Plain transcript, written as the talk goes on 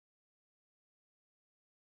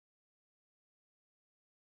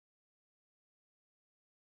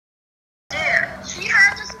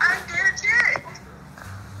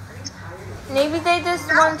Maybe they just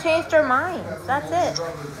want to change their minds. That's it.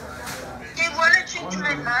 They want to change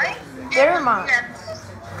my mind? Their mind.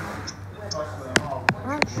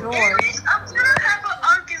 I'm sure. Anyways, I'm gonna have an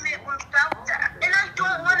argument about that. And I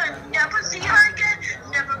don't want to never see her again,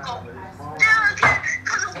 never go there again,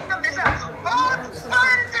 because I'm gonna miss out all the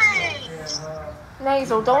fun things.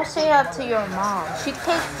 Nasal, don't say that to your mom. She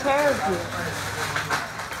takes care of you.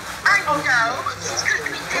 I know. She's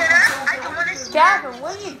cooking me dinner. I don't want to see Gavin,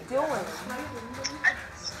 what are you doing?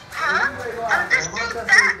 Huh? I'm just doing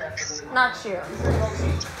facts. Not you.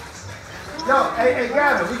 No, hey,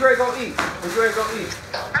 Gavin, we ready to go eat. We ready to go eat.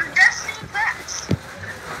 I'm just seeing facts.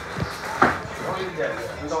 Don't eat that yet.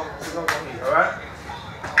 We're gonna go eat, all right?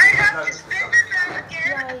 I have to spend the night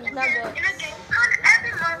again and again.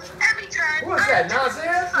 Every month, every time. Who is that,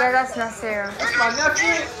 Nasir? Yeah, that's Nasir. That's my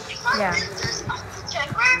nephew? Yeah.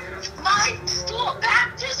 My school,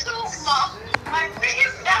 back to school month, my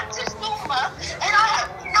biggest back to school month, and I have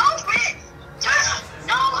no breaks, just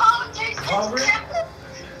no holidays.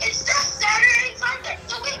 It's just Saturday, Sunday,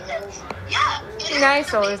 the weekends. Yeah. Nice,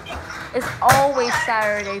 so it's always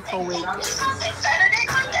Saturday for weeks. It's Sunday, Saturday,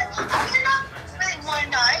 Sunday. I cannot spend one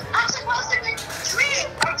night. I'm supposed to be 3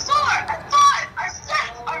 or 4 or 5 or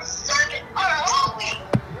 6 or 7 or a whole week.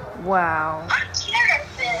 Wow. I'm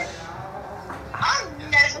terrified. I'm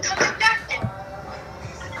never coming back there.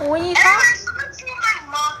 When you And talk, I'm going to tell my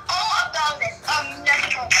mom all about it. I'm never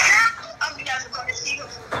going back. I'm never going to see her.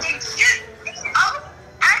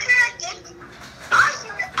 After I get, I'll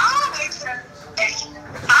get her.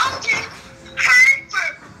 I'll get her for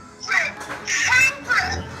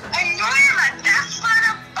annoying my best friend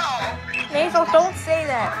of all. Nasal, don't say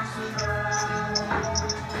that.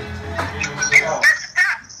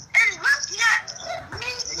 And what's next? Me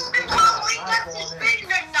sleeping all week up to spend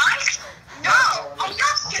the night? No, I'm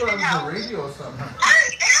not skipping out. Radio or something. I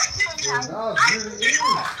am doing that.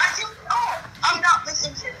 I'm not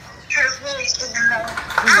listening to her voice in the middle.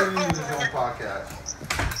 He's going to use his own podcast.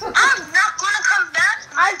 I'm not going to come back.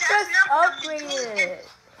 I just upgraded.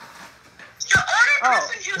 The only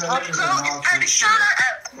person who's going to go is going to shout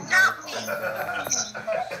out, not me.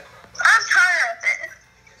 I'm tired of it.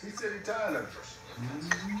 He said he's tired of it.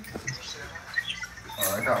 All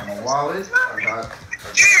right, I got my wallet. Anyways,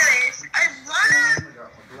 I got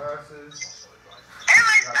my glasses.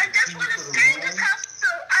 Anyways, I just want to stay in this house so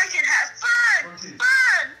I can have fun.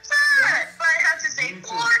 But I have to say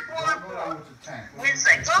bored. It's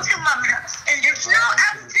like, go to mom's house. And there's no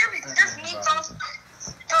activities. Just me go to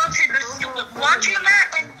the stupid laundromat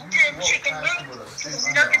and get chicken wings,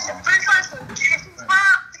 nuggets and french fries from chicken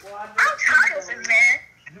spot. I'm tired of it, man.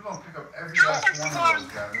 You're going to pick up every last one of those,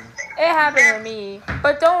 Gavin. It happened to me.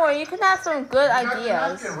 But don't worry, you can have some good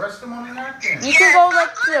ideas. Rest them on the napkin. You can go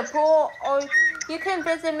like to the pool, or you can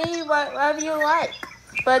visit me wherever you like.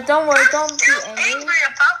 But don't worry, don't be I'm angry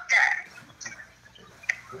about that.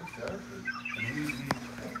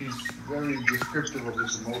 He's very descriptive of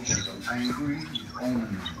his emotions. I'm angry, he's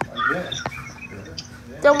owning like that.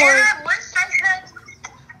 Don't worry. And I wish I had.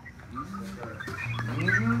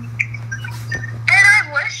 And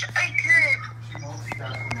I wish I could.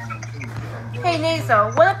 Hey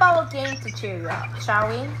Nazo, what about a game to cheer you up, shall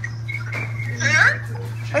we?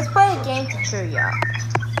 Let's play a game to cheer you up.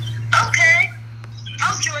 Okay,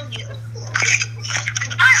 I'll join you.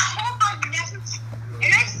 I hope I never,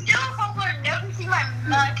 and I still hope I never see my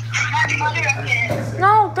mother again.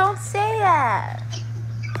 No, don't say that.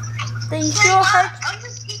 Then you'll hurt. I'm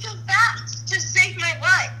just speaking facts to save my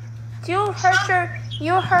life. You'll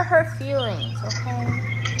hurt her feelings, okay?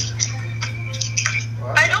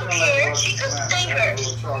 I don't care. She can stay hurt.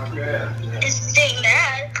 And stay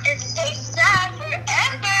mad and stay sad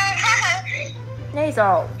forever.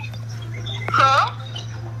 Nazo, Huh?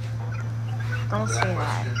 don't say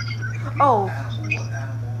that. Oh,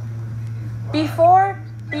 before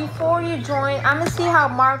you join, I'm gonna see how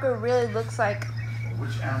Margaret really looks like.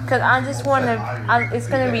 Cause I just wanna, it's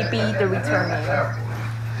gonna be the returning.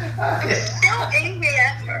 I'm still angry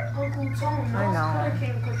at her. I know.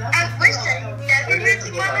 I wish I never went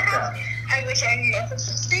to Mama's house. I wish I never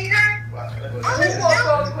see her.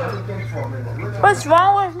 What's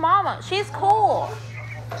wrong with Mama? She's cool.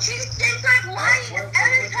 She stays like lying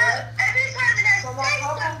every time that I say something.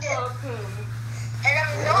 And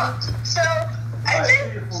I'm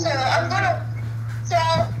not. So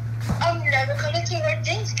I'm never gonna do her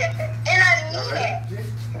things different. And I mean it.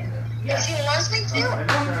 If she wants me to,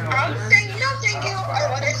 I'm saying no thank you. I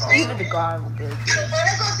wanna stay. Even the guard will do. I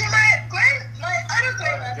wanna go to my other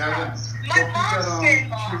grandma's house. My mom's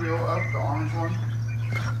grandma. Cheerio up, the orange one.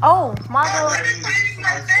 Oh, My Margaret. other side is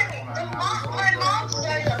my family. My mom's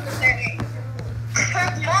side of the family.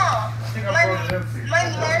 my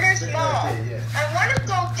mother's mall. I want to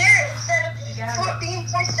go there instead of being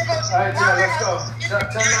forced to go to Alright, my let's go. house.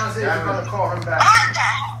 Tell Nancy you're gonna call him back.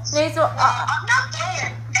 Nazel, I'm not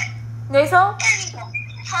going. Nazel, Anymore.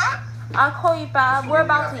 Huh? I'll call you back. We're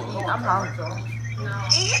about to eat. I'm hungry.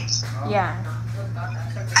 Eat? Yeah.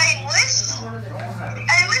 I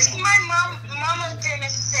wish my mama didn't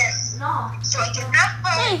exist. No. So I can have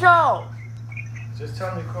fun. Nazel. Just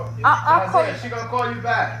tell me call. I'll call you. She gonna call you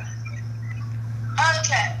back.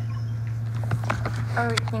 Okay.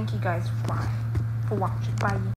 Alright, thank you guys for watching. Bye.